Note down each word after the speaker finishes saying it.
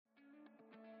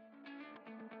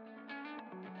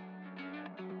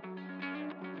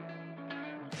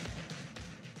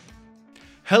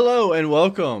Hello and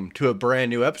welcome to a brand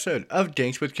new episode of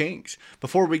Dinks with Kinks.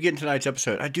 Before we get into tonight's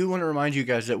episode, I do want to remind you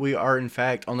guys that we are in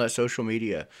fact on that social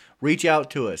media. Reach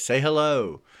out to us, say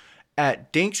hello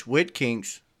at Dinks with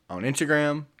Kinks on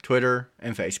Instagram, Twitter,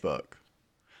 and Facebook.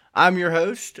 I'm your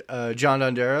host, John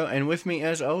Dondero, and with me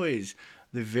as always,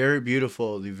 the very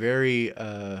beautiful, the very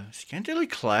scantily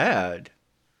clad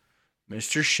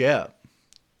Mr. Shep.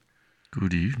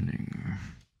 Good evening.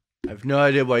 I have no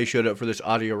idea why you showed up for this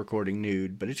audio recording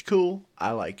nude, but it's cool.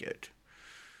 I like it.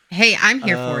 Hey, I'm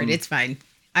here for it. It's fine.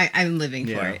 I'm living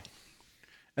for it.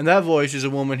 And that voice is a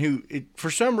woman who,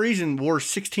 for some reason, wore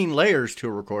 16 layers to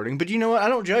a recording. But you know what? I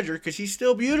don't judge her because she's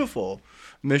still beautiful.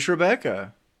 Miss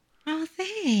Rebecca. Oh,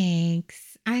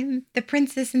 thanks. I'm the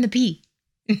princess and the pea.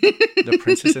 The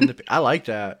princess and the pea. I like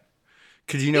that.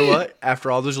 Because you know what?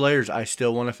 After all those layers, I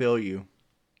still want to feel you.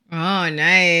 Oh,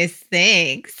 nice.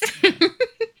 Thanks.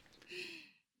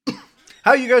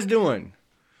 How you guys doing?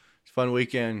 It's a fun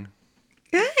weekend.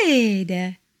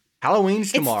 Good.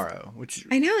 Halloween's tomorrow.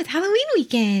 I know, it's Halloween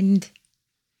weekend.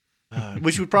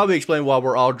 Which would probably explain why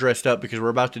we're all dressed up, because we're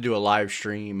about to do a live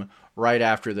stream right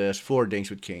after this for Dinks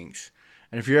with Kinks.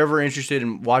 And if you're ever interested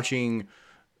in watching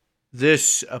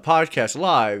this podcast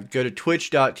live, go to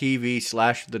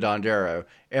twitch.tv/The Dondero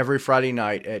every Friday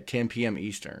night at 10 p.m.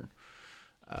 Eastern.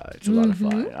 It's a lot of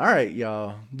fun. All right,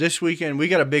 y'all. This weekend, we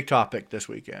got a big topic this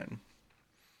weekend.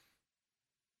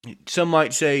 Some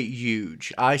might say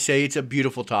huge. I say it's a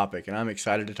beautiful topic, and I'm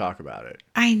excited to talk about it.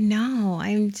 I know. I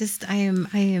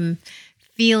am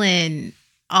feeling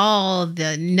all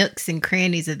the nooks and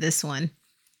crannies of this one.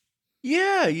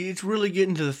 Yeah, it's really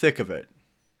getting to the thick of it.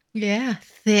 Yeah,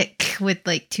 thick with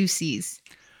like 2 C's.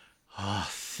 Oh,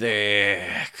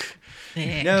 thick.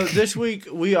 Now, this week,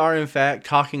 we are, in fact,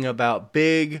 talking about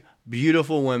big,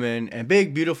 beautiful women and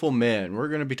big, beautiful men. We're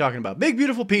going to be talking about big,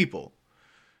 beautiful people.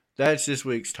 That's this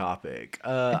week's topic.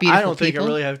 I don't think I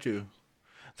really have to.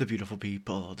 The beautiful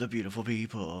people, the beautiful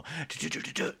people.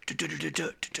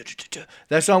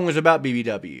 That song was about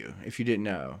BBW, if you didn't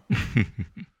know.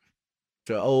 It's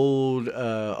an old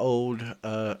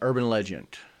urban legend.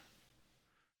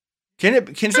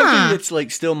 Can something that's like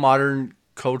still modern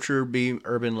culture be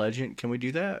urban legend? Can we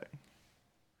do that?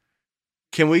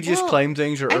 Can we just claim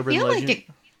things are urban legend?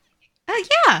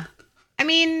 Yeah. I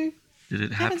mean, did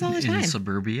it happen in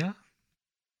suburbia?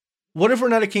 What if we're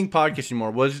not a kink podcast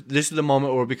anymore? Was this the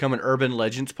moment where we become an urban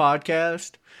legends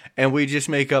podcast and we just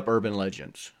make up urban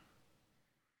legends?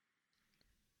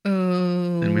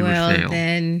 Oh, then we would fail.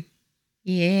 Then,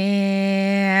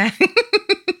 yeah.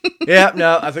 Yeah,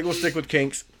 no, I think we'll stick with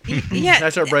kinks. Yeah,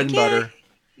 that's our bread and butter.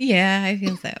 Yeah, I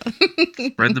feel so.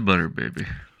 Spread the butter, baby.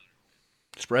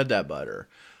 Spread that butter.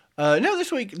 No,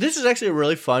 this week, this is actually a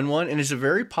really fun one, and it's a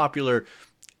very popular.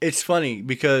 It's funny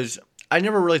because I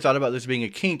never really thought about this being a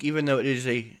kink, even though it is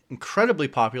a incredibly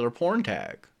popular porn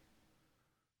tag.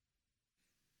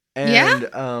 And,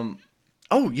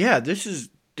 this is.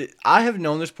 I have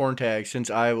known this porn tag since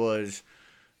the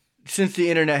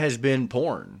internet has been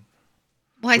porn.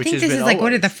 Well, I think this is like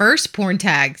one of the first porn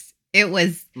tags. It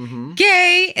was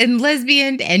gay and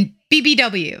lesbian and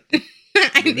BBW.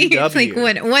 I think it's like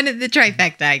one of the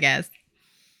trifecta, I guess.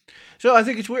 So I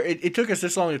think it's weird. It took us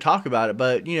this long to talk about it,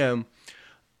 but, you know,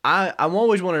 I've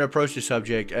always wanted to approach the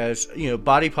subject as, you know,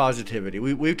 body positivity.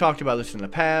 We've talked about this in the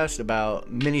past,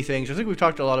 about many things. I think we've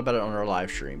talked a lot about it on our live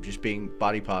stream, just being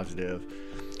body positive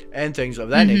and things of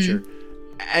that nature.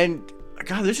 And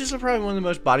God, this is probably one of the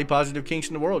most body positive kinks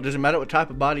in the world. It doesn't matter what type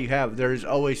of body you have. There's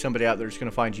always somebody out there that's going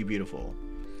to find you beautiful.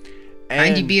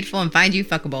 Find you beautiful and find you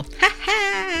fuckable.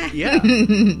 Yeah.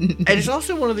 And it's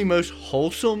also one of the most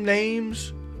wholesome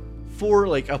names for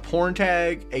like a porn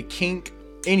tag, a kink,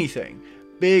 anything.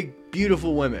 Big,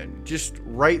 beautiful women. Just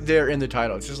right there in the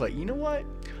title. It's just like, you know what?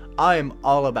 I am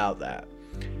all about that.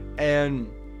 And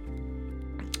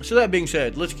so that being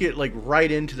said, let's get like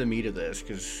right into the meat of this,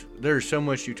 because there's so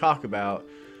much to talk about.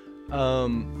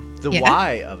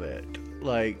 Why of it.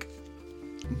 Like,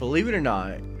 believe it or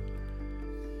not,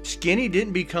 skinny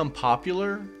didn't become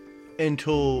popular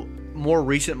until more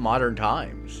recent modern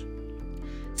times.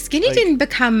 Skinny didn't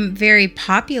become very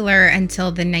popular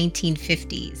until the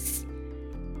 1950s.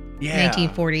 Yeah.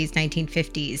 1940s,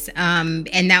 1950s.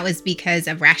 And that was because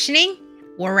of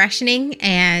war rationing,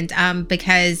 and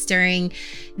because during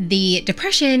the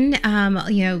Depression, and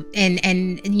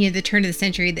the turn of the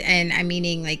century, and I'm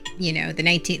meaning like, the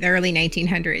early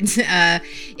 1900s,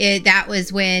 that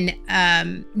was when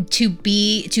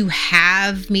to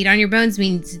have meat on your bones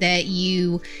means that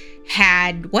you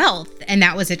had wealth, and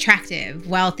that was attractive.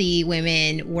 Wealthy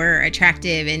women were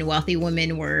attractive, and wealthy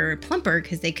women were plumper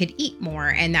because they could eat more.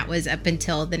 And that was up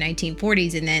until the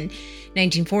 1940s. And then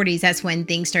 1940s, that's when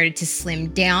things started to slim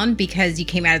down because you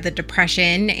came out of the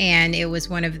Depression, and it was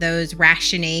one of those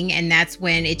rationing. And that's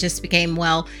when it just became,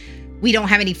 well, we don't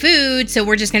have any food, so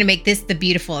we're just going to make this the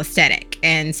beautiful aesthetic.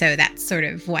 And so that's sort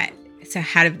of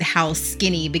how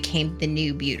skinny became the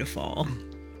new beautiful.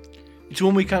 It's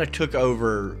when we kind of took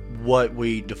over what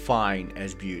we define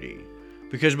as beauty.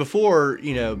 Because before,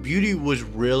 beauty was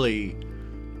really,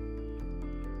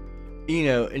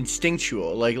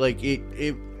 instinctual. Like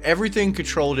it everything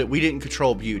controlled it. We didn't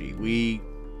control beauty. We,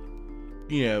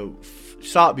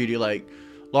 sought beauty. Like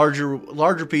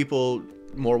larger people,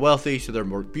 more wealthy, so they're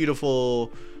more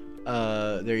beautiful.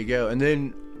 There you go. And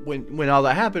then when all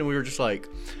that happened, we were just like,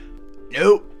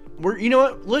 nope. You know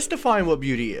what? Let's define what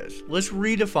beauty is. Let's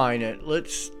redefine it.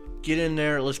 Let's get in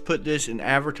there. Let's put this in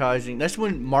advertising. That's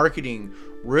when marketing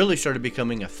really started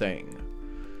becoming a thing.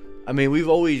 I mean, we've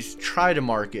always tried to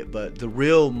market, but the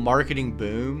real marketing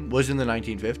boom was in the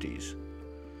 1950s.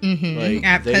 Mm-hmm.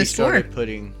 At they post-war. They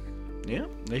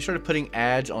started putting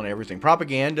ads on everything.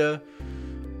 Propaganda.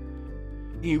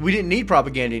 We didn't need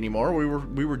propaganda anymore.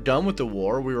 We were done with the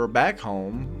war. We were back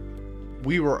home.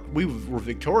 We were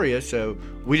victorious, so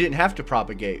we didn't have to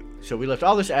propagate. So we left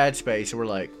all this ad space, and we're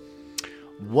like,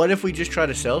 what if we just try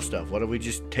to sell stuff? What if we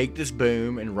just take this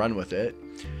boom and run with it?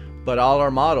 But all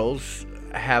our models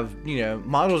have,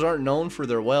 models aren't known for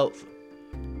their wealth.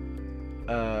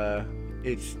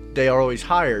 They are always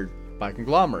hired by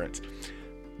conglomerates.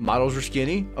 Models are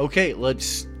skinny. Okay,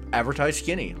 let's advertise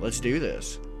skinny. Let's do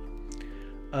this.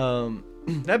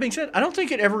 That being said, I don't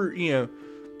think it ever,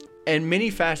 in many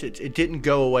facets, it didn't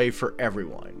go away for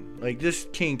everyone. Like, this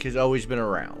kink has always been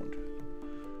around.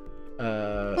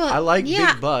 I like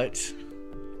big butts,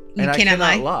 and I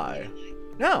cannot lie.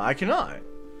 No, I cannot.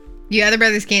 You other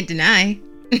brothers can't deny.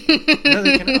 No,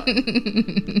 they cannot.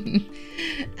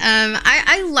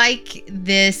 I like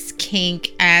this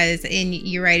kink as, and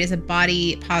you're right, as a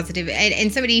body positive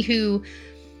and somebody who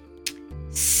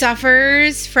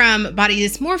suffers from body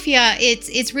dysmorphia.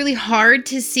 It's really hard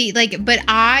to see, but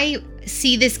I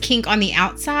see this kink on the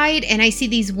outside, and I see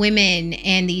these women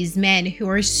and these men who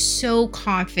are so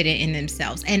confident in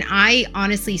themselves, and I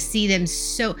honestly see them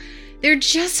they're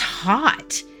just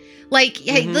hot.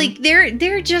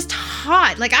 They're just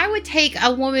hot. Like, I would take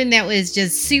a woman that was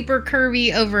just super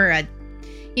curvy over a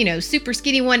super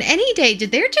skinny one any day.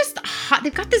 They're just hot.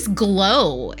 They've got this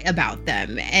glow about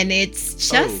them, and it's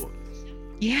just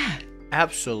yeah,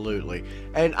 absolutely.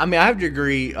 And I mean, I have to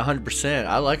agree 100%.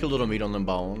 I like a little meat on them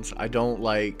bones. I don't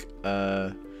like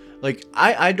I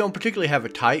don't particularly have a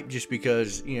type, just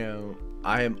because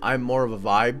I'm more of a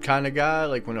vibe kind of guy.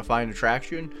 Like, when I find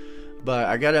attraction, but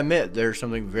I gotta admit, there's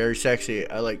something very sexy.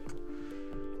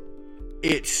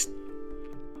 It's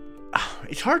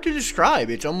hard to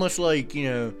describe. It's almost like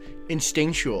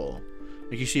instinctual.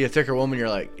 Like, you see a thicker woman, you're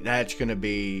like, that's gonna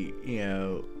be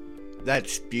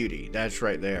that's beauty. That's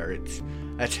right there.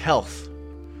 That's health.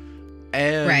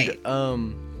 And right.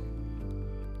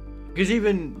 Because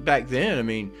even back then, I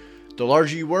mean, the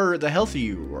larger you were, the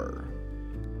healthier you were.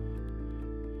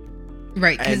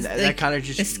 Right, because that kind of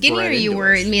just the skinnier you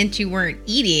were, it meant you weren't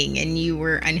eating and you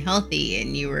were unhealthy,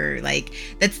 and you were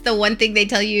that's the one thing they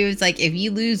tell you is if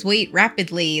you lose weight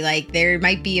rapidly, there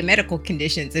might be a medical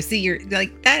condition. So see, you're a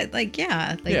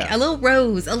little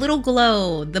rose, a little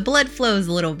glow, the blood flows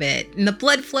a little bit, and the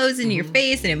blood flows into your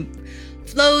face and it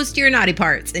flows to your naughty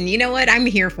parts, and you know what? I'm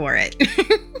here for it.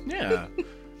 Yeah.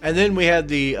 And then we had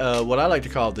the what I like to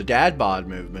call the dad bod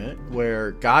movement,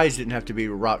 where guys didn't have to be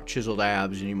rock chiseled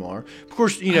abs anymore. Of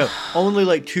course, only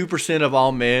 2% of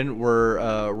all men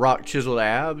were rock chiseled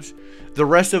abs. The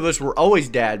rest of us were always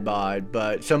dad bod,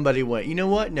 but somebody went, you know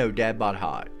what? No, dad bod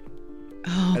hot.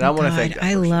 Oh, and I want to thank that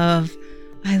person.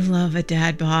 I love a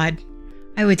dad bod.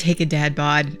 I would take a dad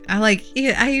bod. I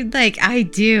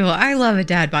do. I love a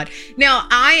dad bod. Now,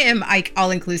 I am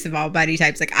all inclusive, all body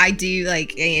types. I do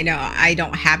I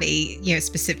don't have a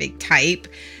specific type.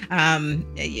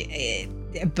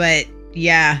 But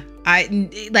yeah,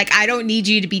 I don't need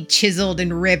you to be chiseled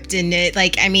and ripped in it.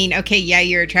 Okay, yeah,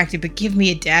 you're attractive, but give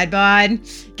me a dad bod.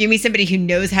 Give me somebody who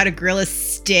knows how to grill a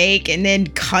steak and then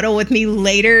cuddle with me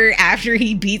later after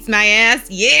he beats my ass.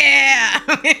 Yeah.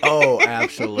 Oh,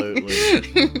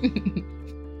 absolutely.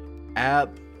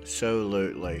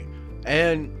 Absolutely.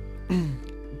 And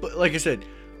but like I said,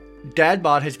 dad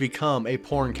bod has become a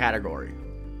porn category.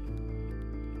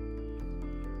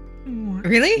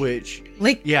 Really? Which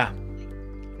yeah.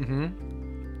 Mm-hmm.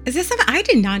 Is this something? I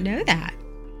did not know that.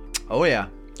 Oh yeah.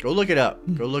 Go look it up.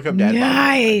 Go look up dad bod.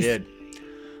 Nice. I did.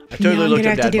 I totally looked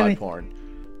up dad bod porn.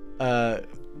 A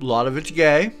lot of it's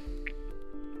gay.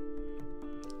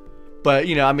 But,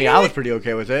 you know, I mean, I was pretty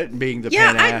okay with it, being the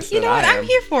pan ass you know what? I am. I'm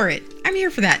here for it. I'm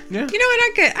here for that. Yeah. You know what?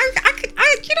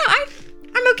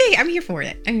 I'm okay. I'm here for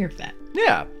it. I'm here for that.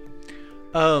 Yeah.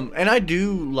 And I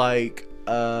do like,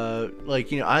 you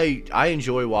know, I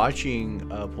enjoy watching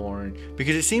porn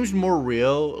because it seems more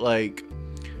real. Like,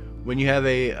 when you have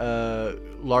a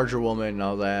larger woman and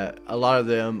all that, a lot of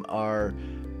them are,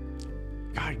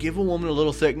 God, give a woman a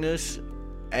little thickness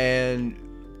and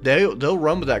they'll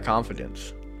run with that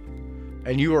confidence.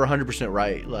 And you are 100%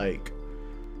 right. Like,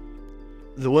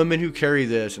 the women who carry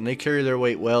this and they carry their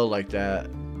weight well like that,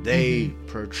 they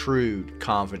protrude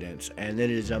confidence, and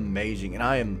it is amazing.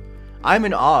 And I'm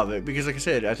in awe of it because, like I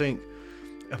said, I think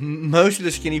most of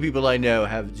the skinny people I know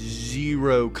have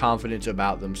zero confidence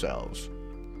about themselves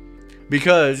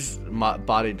because my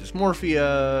body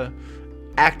dysmorphia,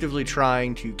 actively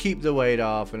trying to keep the weight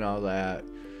off and all that.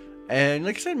 And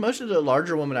like I said, most of the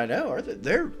larger women I know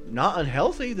they're not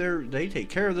unhealthy. They take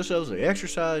care of themselves. They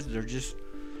exercise. They're just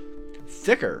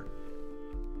thicker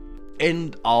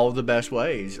in all the best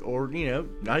ways, or you know,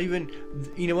 not even.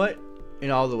 You know what?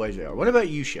 In all the ways they are. What about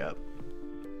you, Shep?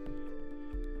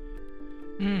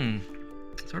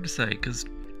 It's hard to say because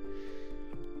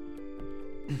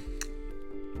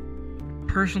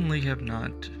personally have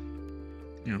not,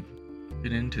 you know,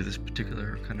 been into this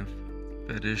particular kind of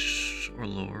fetish or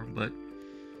lore, but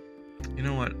you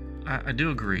know what? I do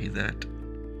agree that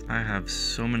I have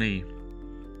so many,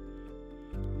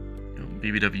 you know,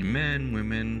 BBW men,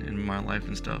 women in my life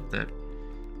and stuff that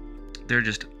they're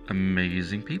just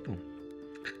amazing people.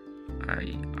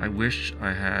 I wish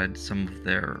I had some of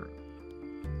their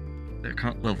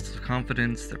levels of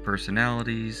confidence, their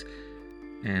personalities,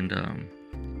 and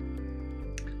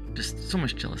just so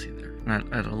much jealousy there.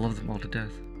 And I love them all to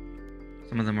death.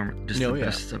 Some of them are just the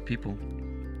best of people.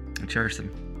 I cherish them.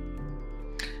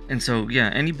 And so, yeah,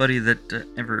 anybody that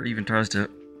ever even tries to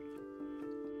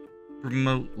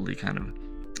remotely kind of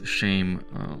shame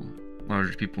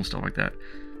larger people and stuff like that,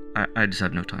 I just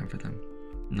have no time for them.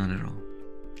 None at all.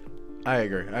 I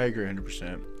agree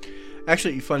 100%.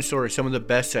 Actually, fun story. Some of the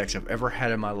best sex I've ever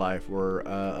had in my life were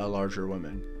a larger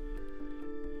woman.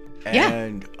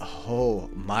 And, oh,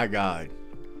 my God.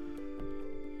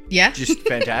 Yeah. Just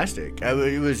fantastic.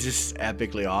 It was just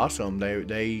epically awesome.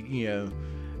 They you know,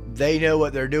 they know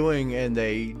what they're doing and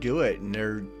they do it, and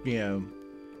they're, you know,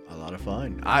 a lot of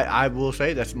fun. I will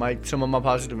say that's some of my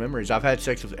positive memories. I've had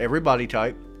sex with every body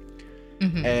type,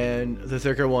 and the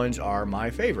thicker ones are my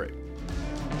favorite.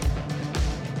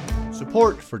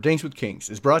 Support for Dinks with Kinks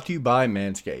is brought to you by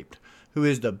Manscaped, who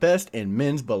is the best in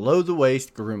men's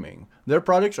below-the-waist grooming. Their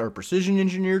products are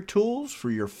precision-engineered tools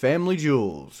for your family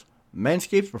jewels.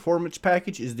 Manscaped's Performance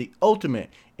Package is the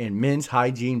ultimate in men's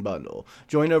hygiene bundle.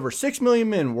 Join over 6 million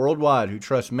men worldwide who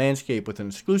trust Manscaped with an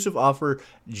exclusive offer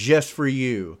just for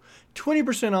you.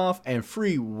 20% off and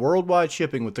free worldwide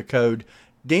shipping with the code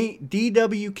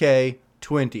DWK20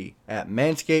 at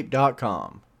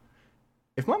manscaped.com.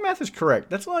 If my math is correct,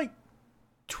 that's like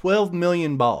 12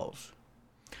 million balls.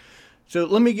 So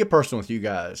let me get personal with you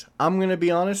guys. I'm going to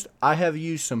be honest, I have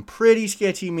used some pretty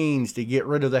sketchy means to get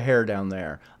rid of the hair down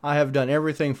there. I have done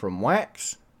everything from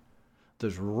wax,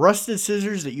 those rusted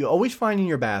scissors that you always find in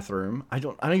your bathroom. I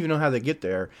don't even know how they get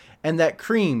there. And that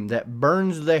cream that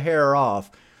burns the hair off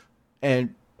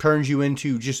and turns you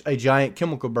into just a giant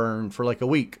chemical burn for like a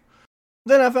week.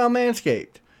 Then I found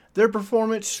Manscaped. Their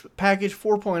Performance Package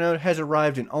 4.0 has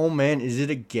arrived, and oh man, is it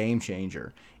a game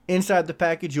changer. Inside the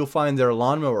package, you'll find their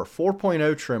Lawnmower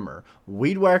 4.0 trimmer,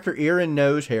 Weed Whacker ear and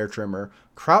nose hair trimmer,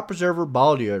 Crop Preserver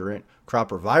ball deodorant,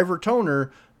 Crop Reviver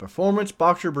toner, Performance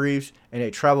boxer briefs, and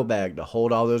a travel bag to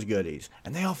hold all those goodies.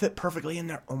 And they all fit perfectly in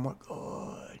there. Oh my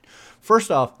God.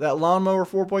 First off, that Lawnmower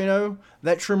 4.0,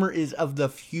 that trimmer is of the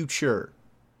future.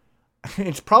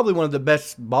 It's probably one of the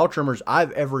best ball trimmers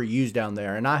I've ever used down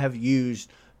there, and I have used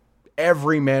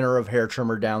every manner of hair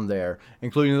trimmer down there,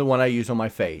 including the one I use on my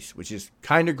face, which is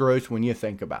kind of gross when you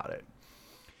think about it.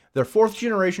 Their 4th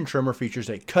generation trimmer features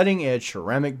a cutting-edge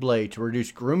ceramic blade to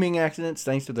reduce grooming accidents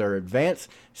thanks to their advanced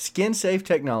skin-safe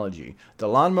technology. The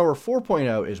Lawnmower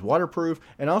 4.0 is waterproof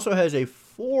and also has a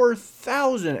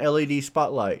 4,000 LED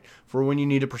spotlight for when you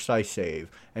need a precise save.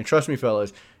 And trust me,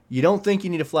 fellas, you don't think you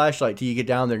need a flashlight till you get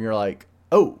down there and you're like,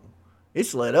 oh,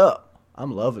 it's lit up.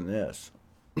 I'm loving this.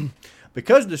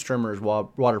 Because this trimmer is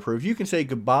waterproof, you can say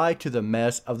goodbye to the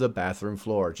mess of the bathroom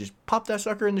floor. Just pop that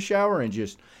sucker in the shower and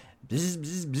just bzz,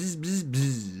 bzz, bzz, bzz,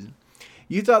 bzz.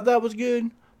 You thought that was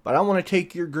good? But I want to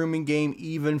take your grooming game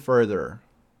even further.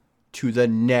 to the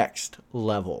next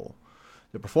level.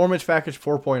 The Performance Package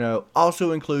 4.0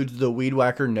 also includes the Weed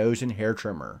Whacker nose and hair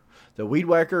trimmer. The Weed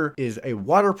Whacker is a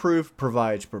waterproof,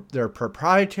 provides their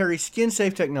proprietary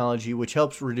skin-safe technology which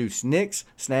helps reduce nicks,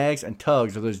 snags, and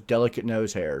tugs of those delicate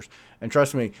nose hairs. And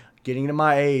trust me, getting to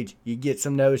my age, you get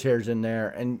some nose hairs in there,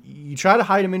 and you try to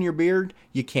hide them in your beard,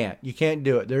 you can't. You can't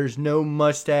do it. There's no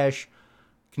mustache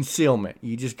concealment.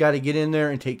 You just got to get in there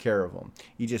and take care of them.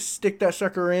 You just stick that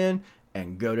sucker in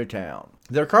and go to town.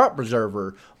 Their Crop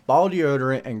Preserver, Ball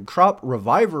Deodorant, and Crop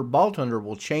Reviver Ball Thunder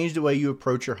will change the way you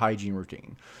approach your hygiene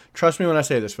routine. Trust me when I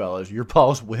say this, fellas. Your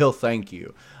balls will thank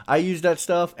you. I used that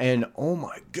stuff, and oh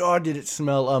my God, did it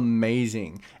smell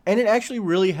amazing. And it actually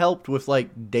really helped with,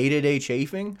 like, day-to-day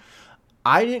chafing.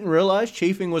 I didn't realize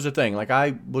chafing was a thing. Like,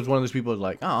 I was one of those people who's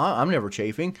like, oh, I'm never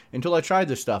chafing, until I tried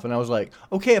this stuff. And I was like,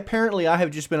 okay, apparently I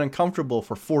have just been uncomfortable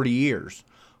for 40 years.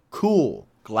 Cool.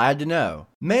 Glad to know.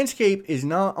 Manscaped is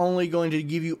not only going to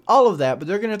give you all of that, but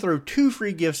they're going to throw 2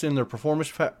 free gifts in their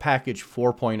Performance Package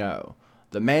 4.0.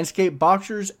 The Manscaped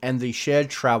Boxers and the Shed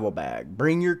Travel Bag.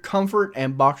 Bring your comfort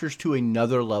and boxers to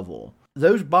another level.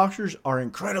 Those boxers are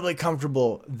incredibly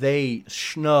comfortable. They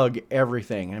snug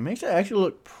everything, and it makes it actually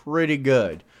look pretty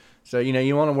good. So,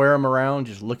 you want to wear them around,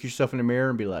 just look yourself in the mirror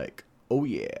and be like, oh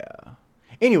yeah.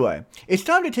 Anyway, it's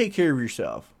time to take care of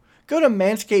yourself. Go to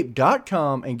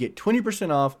manscaped.com and get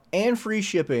 20% off and free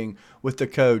shipping with the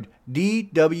code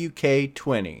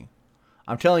DWK20.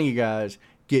 I'm telling you guys,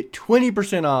 get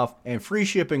 20% off and free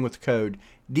shipping with the code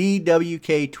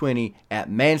DWK20 at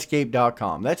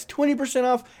manscaped.com. That's 20%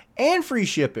 off and free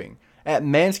shipping at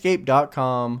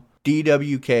manscaped.com,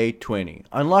 DWK20.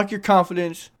 Unlock your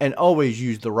confidence and always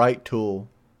use the right tool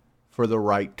for the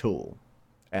right tool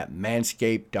at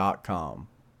manscaped.com.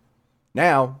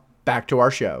 Now, back to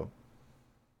our show.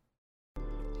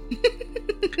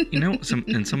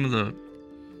 Some of the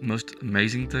most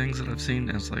amazing things that I've seen,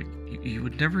 it's like you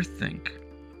would never think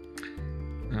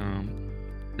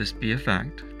this be a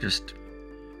fact, just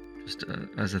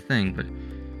as a thing, but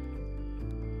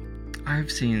I've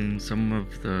seen some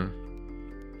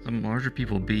larger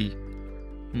people be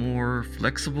more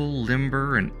flexible,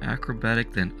 limber, and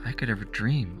acrobatic than I could ever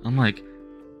dream. I'm like,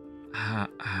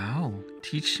 how?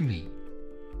 Teach me.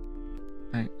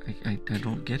 I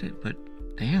don't get it, but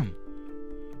damn.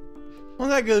 Well,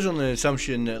 that goes on the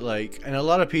assumption that, and a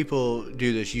lot of people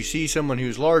do this. You see someone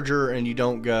who's larger and you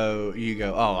go,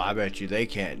 oh, I bet you they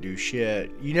can't do shit.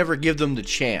 You never give them the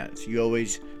chance. You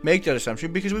always make that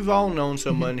assumption because we've all known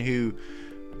someone who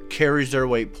carries their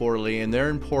weight poorly and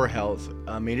they're in poor health.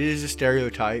 I mean, it is a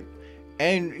stereotype.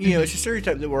 And, it's a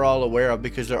stereotype that we're all aware of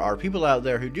because there are people out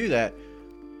there who do that.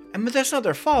 But that's not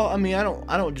their fault. I mean, I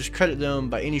don't discredit them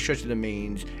by any stretch of the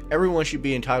means. Everyone should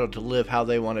be entitled to live how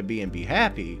they want to be and be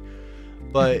happy.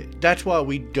 But that's why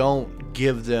we don't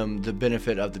give them the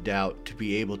benefit of the doubt to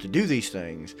be able to do these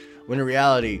things. When in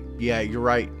reality, yeah, you're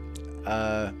right.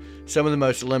 Some of the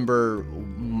most limber,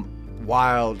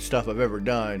 wild stuff I've ever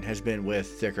done has been with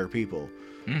thicker people.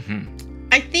 Mm-hmm.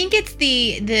 I think it's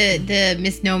the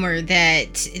misnomer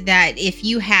that if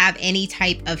you have any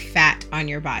type of fat on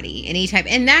your body, and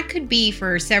that could be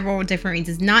for several different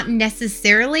reasons, not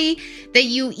necessarily that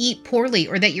you eat poorly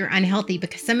or that you're unhealthy,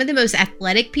 because some of the most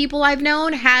athletic people I've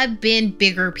known have been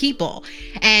bigger people,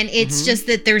 and it's just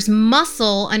that there's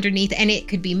muscle underneath, and it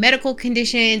could be medical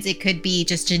conditions, it could be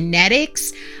just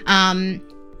genetics, and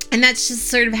that's just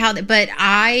sort of how, but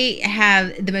I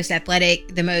have the most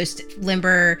athletic, the most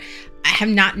limber. I have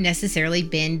not necessarily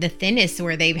been the thinnest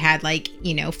where they've had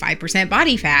 5%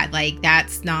 body fat.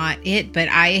 That's not it. But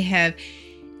I have,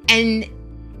 and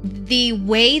the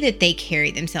way that they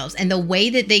carry themselves and the way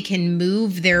that they can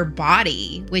move their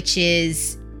body, which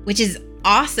is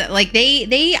awesome.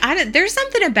 There's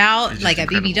something about a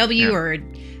BBW or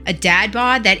a dad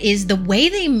bod that is the way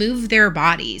they move their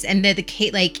bodies, and that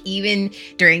even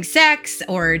during sex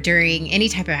or during any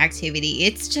type of activity,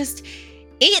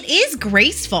 it is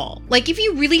graceful. If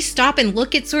you really stop and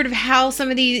look at sort of how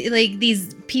some of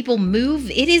these people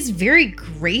move, it is very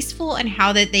graceful, and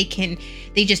how that they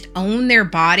just own their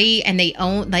body, and they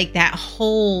own that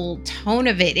whole tone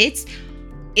of it.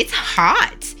 It's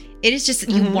hot. It is just,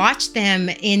 you watch them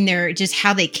in their, just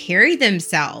how they carry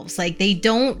themselves. They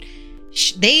don't,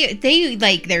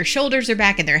 they their shoulders are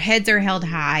back and their heads are held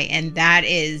high, and that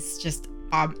is just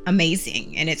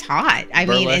amazing, and it's hot.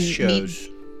 Burlesque shows.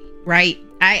 Right.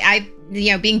 I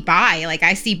being bi,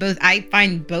 I see both, I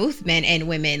find both men and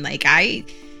women,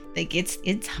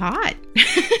 it's hot.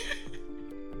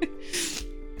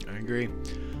 I agree.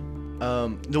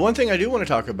 The one thing I do want to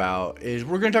talk about is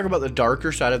we're going to talk about the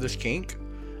darker side of this kink.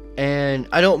 And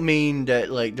I don't mean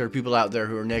that like there are people out there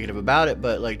who are negative about it,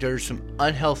 but like there's some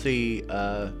unhealthy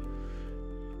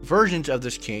versions of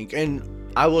this kink. And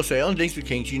I will say on Dinks with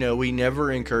Kinks, we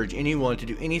never encourage anyone to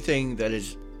do anything that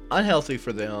is unhealthy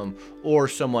for them or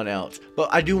someone else. But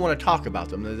I do want to talk about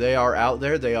them. They are out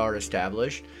there, they are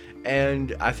established,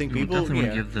 and I think people definitely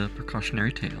want to give the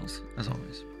precautionary tales, as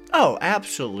always. Oh,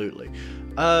 absolutely.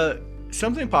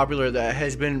 Something popular that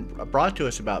has been brought to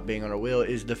us about being on our wheel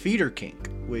is the feeder kink,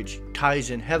 which ties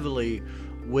in heavily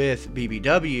with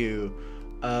BBW,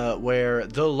 where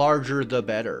the larger the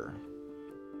better.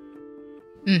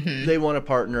 Mm-hmm. They want a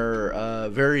partner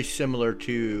very similar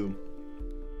to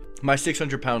my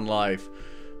 600-pound life,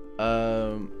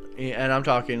 and I'm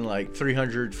talking like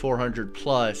 300, 400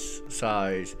 plus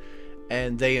size,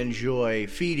 and they enjoy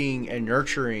feeding and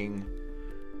nurturing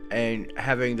and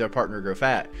having their partner grow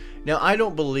fat. Now, I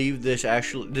don't believe this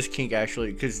kink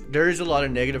actually, because there is a lot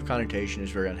of negative connotation.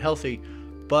 It's very unhealthy,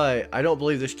 but I don't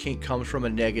believe this kink comes from a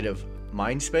negative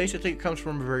mind space. I think it comes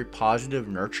from a very positive,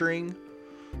 nurturing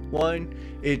one.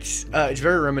 It's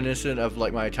very reminiscent of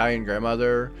like my Italian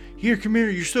grandmother. Here, come here,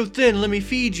 you're so thin, let me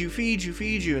feed you,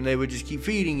 and they would just keep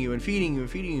feeding you and feeding you and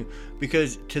feeding you,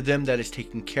 because to them that is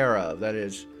taken care of. That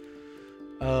is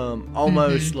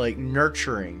almost like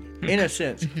nurturing in a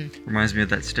sense. Reminds me of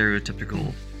that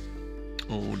stereotypical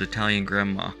old Italian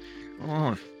grandma.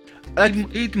 Oh,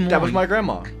 eat more. That was my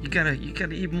grandma. You gotta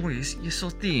eat more. You're so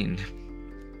thin.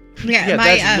 Yeah,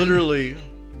 that's literally.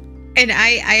 And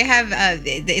I have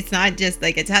it's not just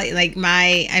like Italian. Like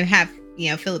I have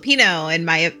Filipino, and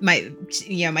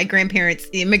my grandparents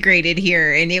immigrated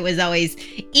here, and it was always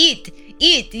eat.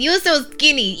 You're so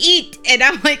skinny. Eat. And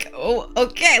I'm like, oh,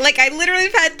 okay. Like I literally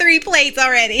have had 3 plates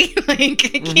already. Like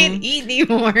I can't eat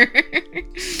anymore.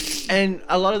 And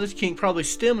a lot of this kink probably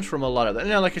stems from a lot of that.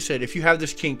 Now, like I said, if you have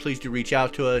this kink, please do reach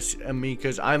out to us. I mean,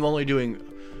 because I'm only doing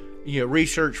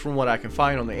research from what I can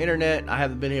find on the internet. I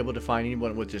haven't been able to find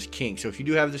anyone with this kink. So if you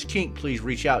do have this kink, please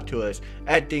reach out to us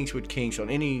at Dinks with Kinks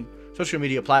on any social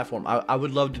media platform. I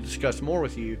would love to discuss more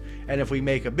with you. And if we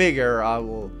make a big error, I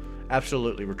will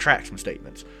absolutely retract some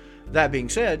statements. That being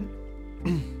said,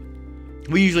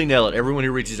 we usually nail it. Everyone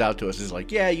who reaches out to us is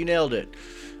like, yeah, you nailed it.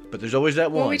 But there's always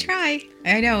that one. Well, we try.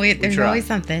 I know it. There's always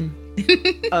something.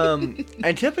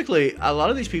 And typically, a lot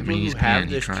of these people who have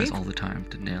this tries kink all the time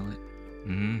to nail it.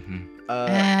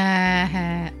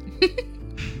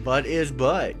 Butt is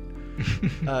butt.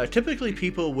 Typically,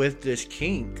 people with this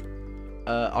kink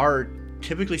are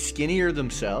typically skinnier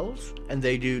themselves, and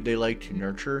they like to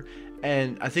nurture.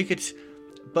 And I think it's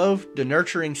both the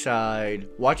nurturing side,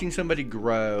 watching somebody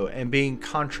grow, and being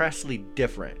contrastly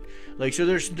different. Like, so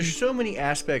there's so many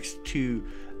aspects to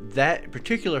that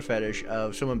particular fetish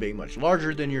of someone being much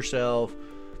larger than yourself,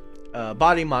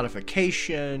 body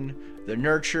modification, the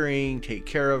nurturing, take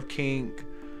care of kink.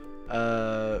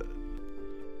 I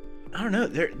don't know.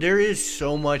 There is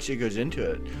so much that goes into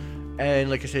it.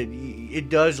 And like I said, it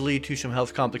does lead to some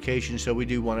health complications. So we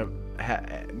do want to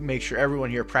make sure everyone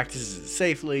here practices it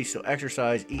safely. So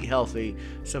exercise, eat healthy,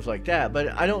 stuff like that. But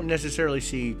I don't necessarily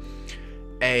see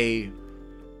a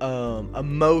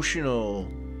emotional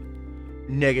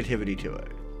negativity to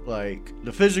it. Like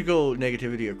the physical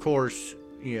negativity, of course,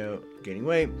 gaining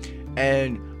weight,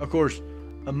 and of course,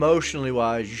 emotionally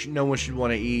wise, no one should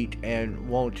want to eat and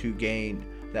want to gain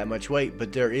that much weight.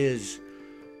 But there is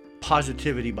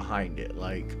positivity behind it,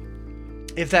 like,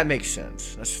 if that makes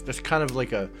sense. That's kind of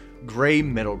like a gray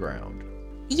middle ground.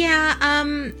 Yeah,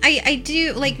 I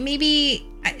do, like, maybe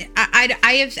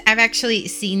I've actually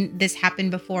seen this happen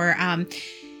before,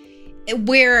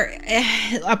 where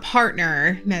a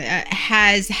partner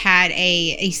has had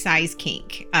a size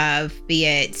kink of, be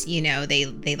it,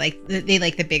 they like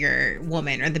the bigger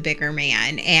woman or the bigger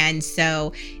man, and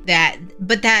so that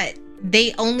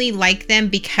they only like them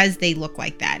because they look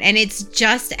like that. And it's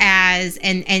just as,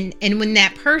 and when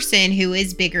that person who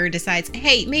is bigger decides,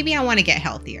 hey, maybe I want to get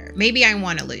healthier, maybe I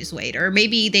want to lose weight, or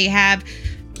maybe they have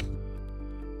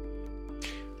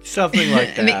something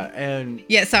like that. And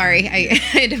yeah, sorry, I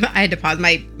had to pause.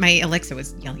 My Alexa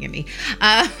was yelling at me.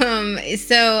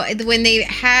 So when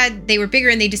they were bigger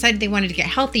and they decided they wanted to get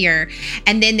healthier,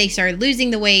 and then they started losing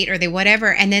the weight or they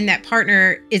whatever, and then that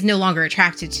partner is no longer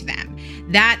attracted to them.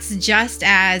 That's just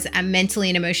as mentally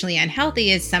and emotionally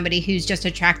unhealthy as somebody who's just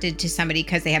attracted to somebody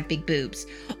because they have big boobs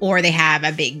or they have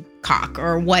a big cock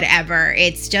or whatever.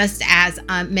 It's just as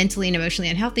mentally and emotionally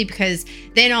unhealthy, because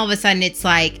then all of a sudden it's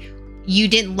like, you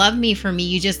didn't love me for me,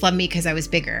 you just loved me because I was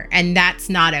bigger, and that's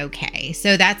not okay.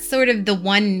 So that's sort of the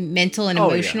one mental and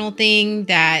emotional thing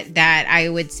that I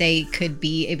would say could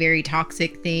be a very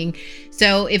toxic thing.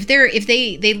 So if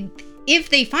they if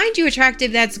they find you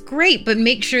attractive, that's great, but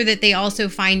make sure that they also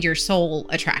find your soul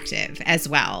attractive as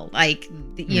well. Like,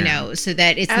 you know, so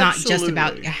that it's not just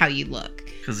about how you look.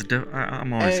 Because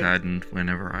I'm always saddened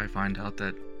whenever I find out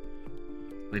that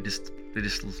they just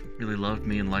really loved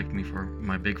me and liked me for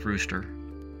my big rooster.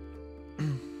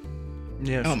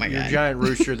 Yes, oh my your God. giant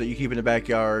rooster that you keep in the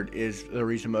backyard is the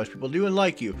reason most people do and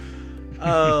like you.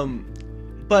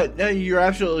 But you're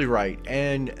absolutely right,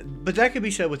 but that could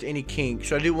be said with any kink.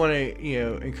 So I do want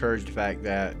to, encourage the fact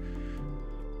that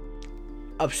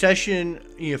obsession,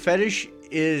 fetish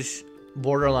is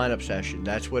borderline obsession.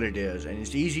 That's what it is, and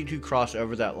it's easy to cross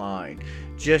over that line.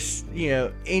 Just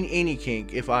in any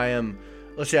kink, if I am,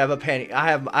 let's say I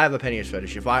have a panties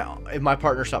fetish. If my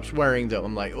partner stops wearing them,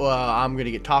 I'm like, well, I'm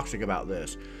gonna get toxic about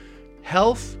this.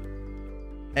 Health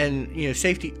and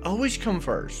safety always come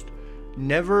first.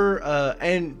 Never,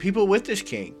 and people with this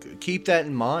kink, keep that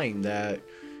in mind, that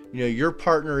your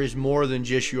partner is more than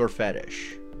just your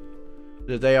fetish.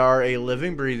 That they are a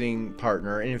living, breathing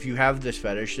partner, and if you have this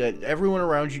fetish, that everyone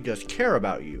around you does care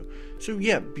about you. So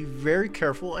yeah, be very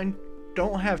careful and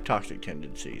don't have toxic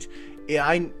tendencies.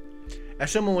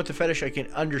 As someone with a fetish, I can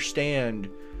understand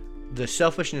the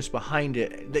selfishness behind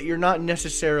it, that you're not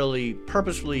necessarily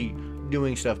purposefully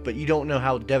doing stuff, but you don't know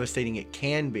how devastating it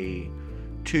can be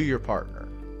to your partner.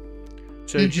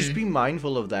 So just be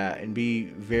mindful of that and be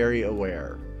very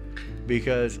aware,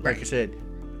 because like I said,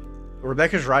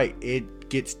 Rebecca's right, it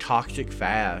gets toxic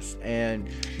fast, and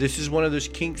this is one of those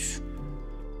kinks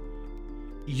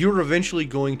you're eventually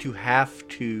going to have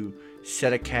to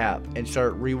set a cap and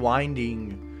start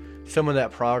rewinding some of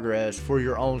that progress for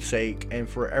your own sake and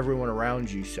for everyone around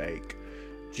you's sake,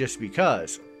 just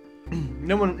because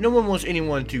no one wants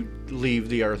anyone to leave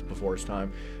the earth before it's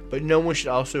time, but no one should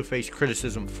also face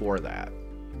criticism for that.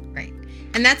 Right.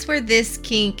 And that's where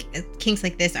kinks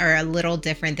like this are a little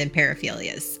different than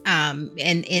paraphilias.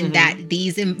 And in that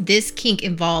this kink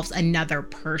involves another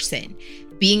person,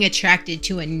 being attracted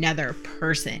to another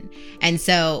person. And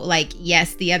so, like,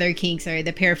 yes, the other kinks are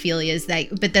the paraphilias,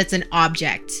 but that's an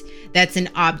object. That's an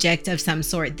object of some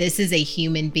sort. This is a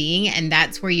human being, and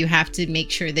that's where you have to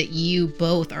make sure that you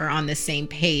both are on the same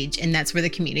page, and that's where the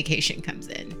communication comes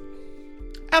in.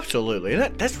 Absolutely.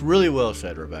 And that's really well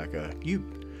said, Rebecca.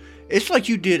 It's like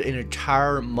you did an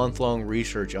entire month-long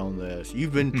research on this.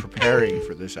 You've been preparing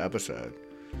for this episode.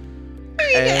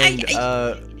 I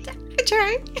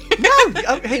tried.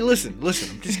 No, hey, listen. I'm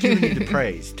just giving you the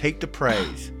praise. Take the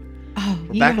praise. Oh,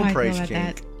 We're back on praise kink.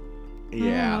 That.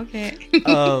 Yeah. Oh, okay.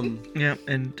 Yeah,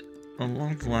 and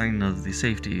along the line of the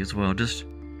safety as well, just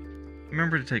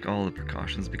remember to take all the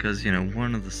precautions, because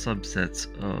one of the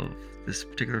subsets of this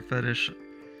particular fetish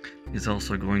is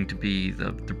also going to be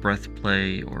the breath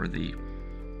play, or the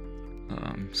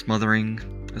smothering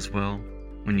as well,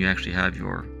 when you actually have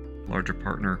your larger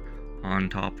partner on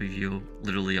top of you,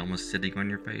 literally almost sitting on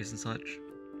your face and such.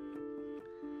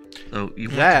 So you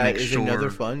want to make sure. That is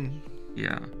another fun.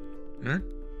 Yeah. Good?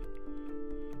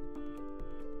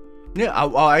 Yeah,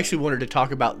 I actually wanted to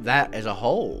talk about that as a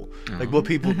whole, like what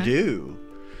people do.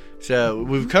 So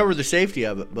we've covered the safety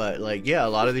of it, but a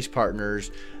lot of these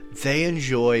partners, they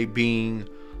enjoy being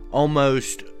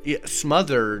almost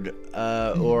smothered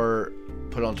or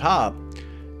put on top.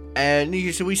 And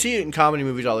so we see it in comedy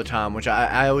movies all the time, which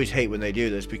I always hate when they do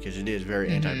this, because it is very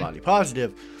anti-body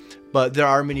positive. But there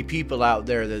are many people out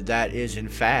there that is in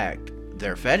fact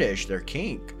their fetish, their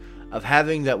kink, of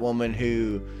having that woman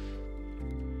who,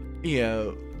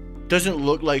 doesn't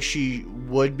look like she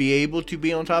would be able to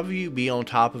be on top of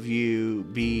you,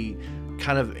 be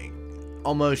kind of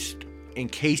almost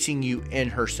encasing you in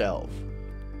herself.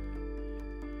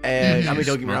 And I mean,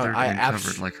 don't get me wrong,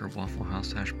 covered like her Waffle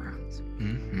House hash browns.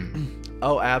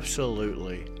 Oh,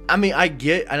 absolutely. I mean,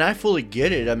 I fully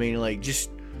get it. I mean, just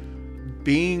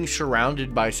being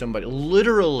surrounded by somebody,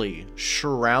 literally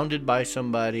surrounded by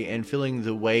somebody, and feeling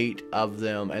the weight of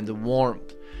them and the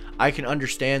warmth. I can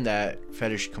understand that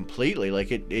fetish completely.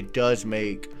 It does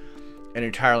make an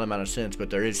entire amount of sense,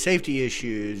 but there is safety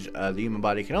issues. The human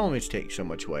body can only take so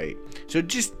much weight. So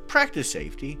just practice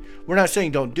safety. We're not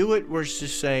saying don't do it. We're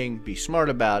just saying be smart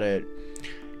about it.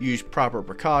 Use proper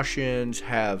precautions.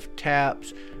 Have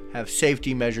taps. Have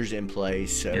safety measures in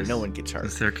place so no one gets hurt.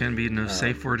 Since there can be no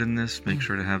safe word in this, make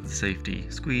sure to have the safety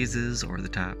squeezes or the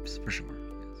taps for sure.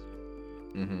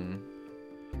 Yes.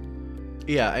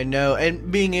 Yeah, I know,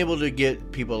 and being able to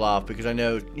get people off, because I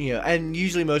know, and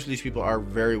usually most of these people are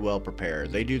very well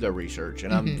prepared. They do their research,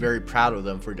 and I'm very proud of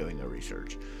them for doing their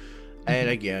research. And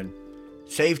again,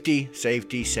 safety,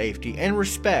 and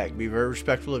respect. Be very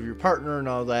respectful of your partner and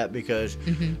all that, because,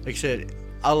 like I said,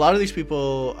 a lot of these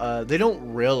people, they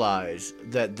don't realize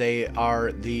that they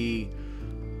are the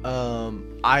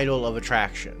idol of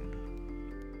attraction.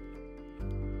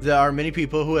 There are many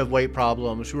people who have weight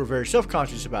problems who are very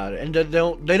self-conscious about it, and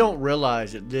they don't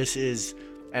realize that this is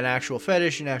an actual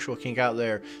fetish, an actual kink out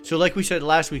there. So like we said in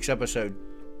last week's episode,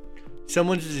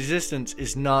 someone's existence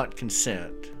is not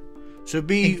consent. So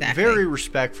be very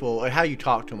respectful at how you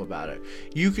talk to them about it.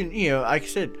 You can, like I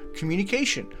said,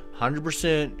 communication,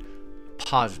 100%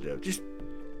 positive. Just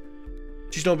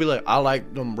don't be like, I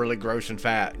like them really gross and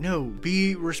fat. No,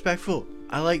 be respectful.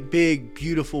 I like big,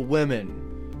 beautiful women.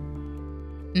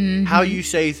 Mm-hmm. How you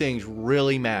say things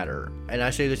really matter. And I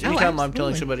say this anytime I'm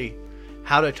telling somebody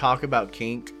how to talk about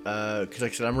kink, because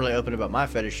like I said, I'm really open about my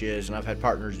fetishes, and I've had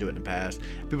partners do it in the past.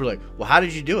 People are like, well, how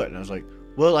did you do it? And I was like,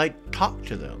 well, I talked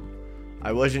to them.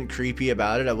 I wasn't creepy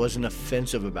about it. I wasn't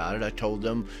offensive about it. I told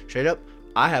them straight up,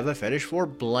 I have a fetish for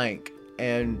blank,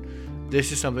 and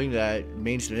this is something that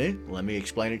means to me. Let me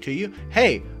explain it to you.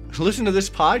 Hey, listen to this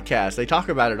podcast. They talk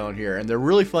about it on here, and they're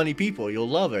really funny people. You'll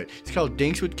love it. It's called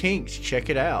Dinks with Kinks. Check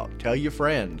it out. Tell your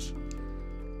friends.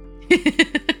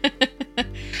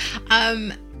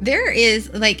 There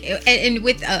is like, and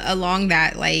with along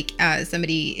that, like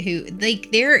somebody who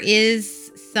like there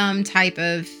is some type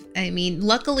of, I mean,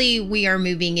 luckily we are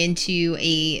moving into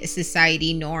a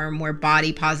society norm where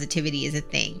body positivity is a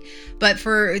thing. But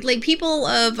for like people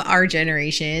of our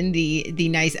generation, the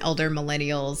nice elder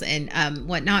millennials and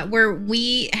whatnot, where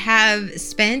we have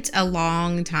spent a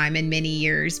long time and many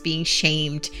years being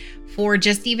shamed for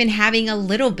just even having a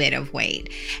little bit of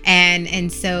weight. And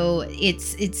so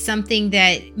it's something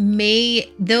that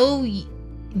though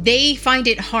they find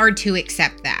it hard to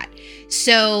accept that.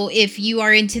 So if you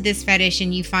are into this fetish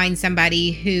and you find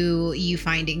somebody who you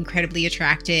find incredibly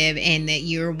attractive and that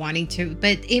you're wanting to,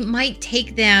 but it might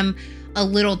take them a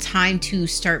little time to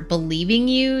start believing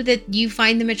you that you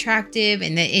find them attractive,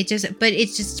 and that it's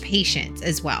just patience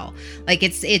as well. Like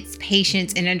it's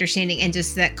patience and understanding and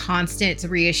just that constant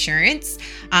reassurance.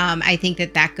 I think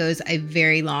that goes a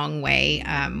very long way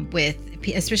with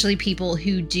especially people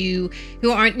who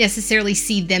aren't necessarily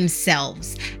see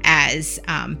themselves as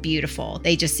beautiful.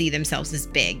 They just see themselves as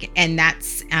big, and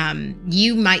that's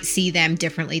you might see them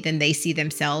differently than they see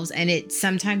themselves, and it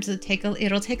sometimes it'll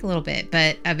take a little bit,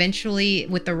 but eventually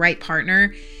with the right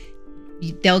partner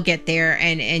they'll get there,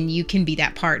 and you can be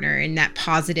that partner and that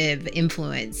positive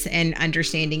influence and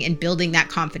understanding and building that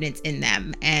confidence in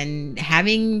them and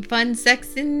having fun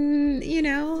sex during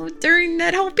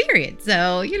that whole period.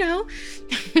 So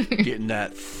getting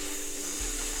that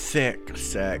thick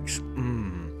sex.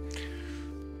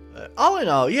 All in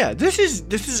all, yeah, this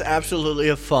is absolutely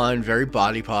a fun, very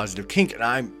body positive kink, and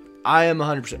I am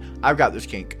 100%. I've got this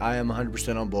kink. I am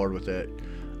 100% on board with it.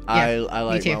 Yeah, I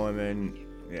like my women.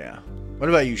 Yeah. What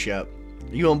about you, Shep?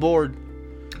 Are you on board?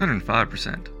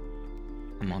 105%.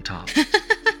 I'm on top.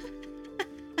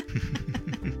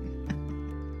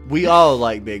 We all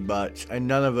like big butts, and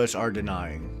none of us are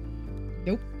denying.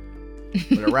 Nope.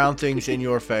 But around things in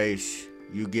your face,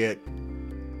 you get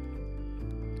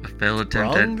a failed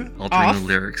attempt at altering the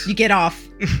lyrics. You get off.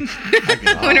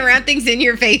 When around things in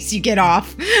your face, you get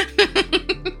off.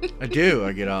 I do.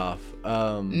 I get off.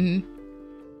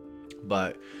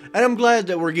 But, and I'm glad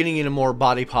that we're getting into more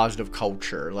body positive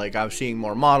culture. Like, I'm seeing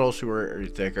more models who are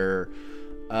thicker.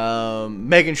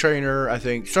 Meghan Trainor, I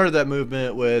think, started that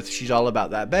movement with She's All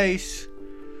About That Bass.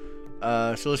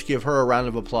 So let's give her a round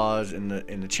of applause in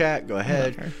the chat. Go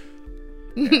ahead.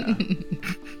 Yeah.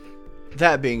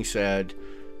 That being said,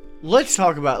 let's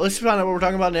find out what we're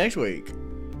talking about next week.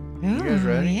 You guys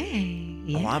ready?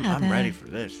 Yeah. I'm ready for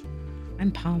this.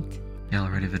 I'm pumped. Y'all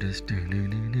ready for this? All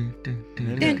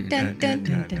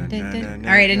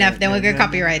right, enough. Then we'll get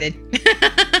copyrighted.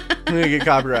 We're gonna get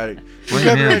copyrighted. Wait,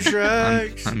 Copyright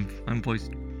strikes. I'm voice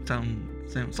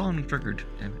sound triggered.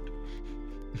 Damn it.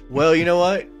 Well, you know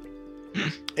what?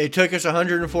 It took us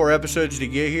 104 episodes to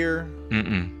get here.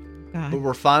 But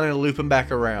we're finally looping back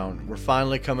around. We're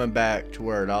finally coming back to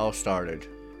where it all started.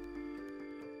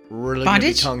 We're really going to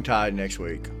be tongue-tied next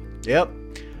week. Yep.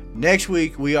 Next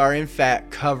week, we are in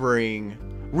fact recovering,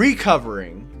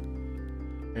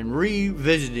 and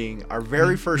revisiting our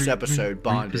very first episode,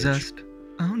 Bondage. Repossessed?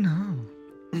 Oh, no.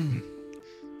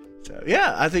 So,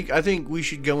 yeah, I think we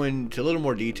should go into a little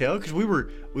more detail, because we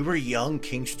were young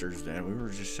kinksters then. We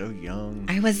were just so young.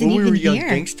 I wasn't even here. We were young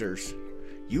kinksters.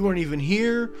 You weren't even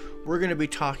here. We're going to be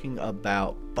talking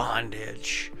about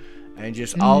bondage and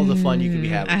just all the fun you can be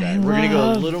having with that. We're going to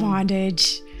go a little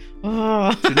bondage.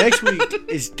 Oh. So next week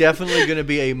is definitely going to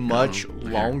be a much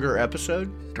longer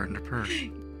episode. Starting to purr.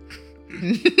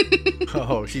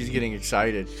 Oh, she's getting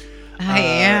excited. I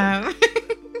am.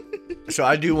 So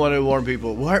I do want to warn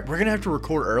people, we're going to have to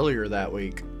record earlier that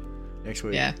week, next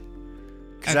week. Yeah.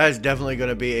 Because that is definitely going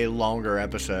to be a longer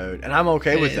episode. And I'm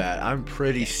okay with is. that. I'm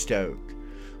pretty stoked.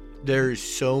 There's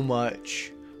so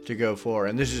much to go for.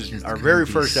 And this is It's our gonna very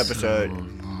be first so episode.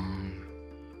 long.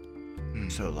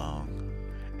 So long.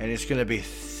 And it's going to be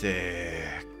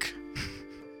thick.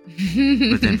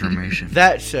 With information.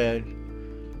 That said,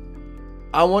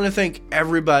 I want to thank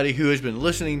everybody who has been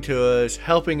listening to us,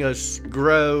 helping us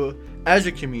grow as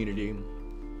a community.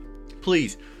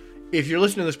 Please, if you're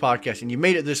listening to this podcast and you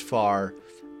made it this far,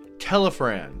 tell a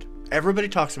friend. Everybody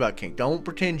talks about kink. Don't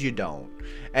pretend you don't.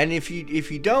 And if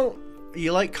you don't,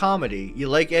 you like comedy, you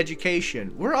like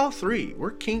education. We're all three.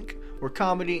 We're kink, we're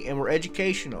comedy, and we're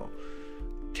educational.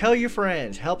 Tell your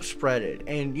friends, help spread it,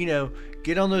 and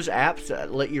get on those apps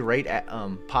that let you rate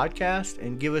podcasts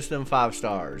and give us them 5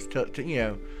 stars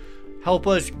to help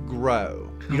us grow.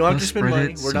 You don't have to spend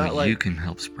money. We're not like you can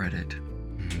help spread it.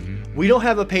 we don't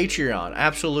have a Patreon.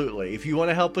 Absolutely, if you want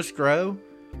to help us grow,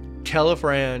 tell a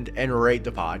friend and rate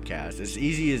the podcast. As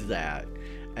easy as that,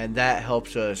 and that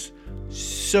helps us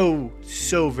so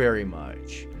very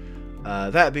much.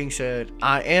 That being said,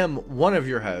 I am one of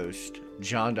your hosts,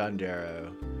 John Dondero,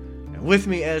 and with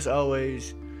me, as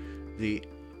always, the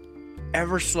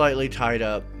ever slightly tied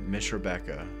up Miss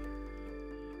Rebecca.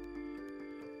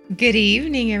 Good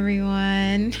evening,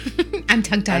 everyone. I'm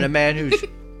tongue-tied. And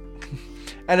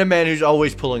a man who's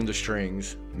always pulling the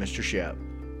strings, Mr. Shep.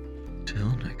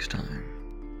 Till next time.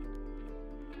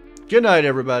 Good night,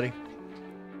 everybody.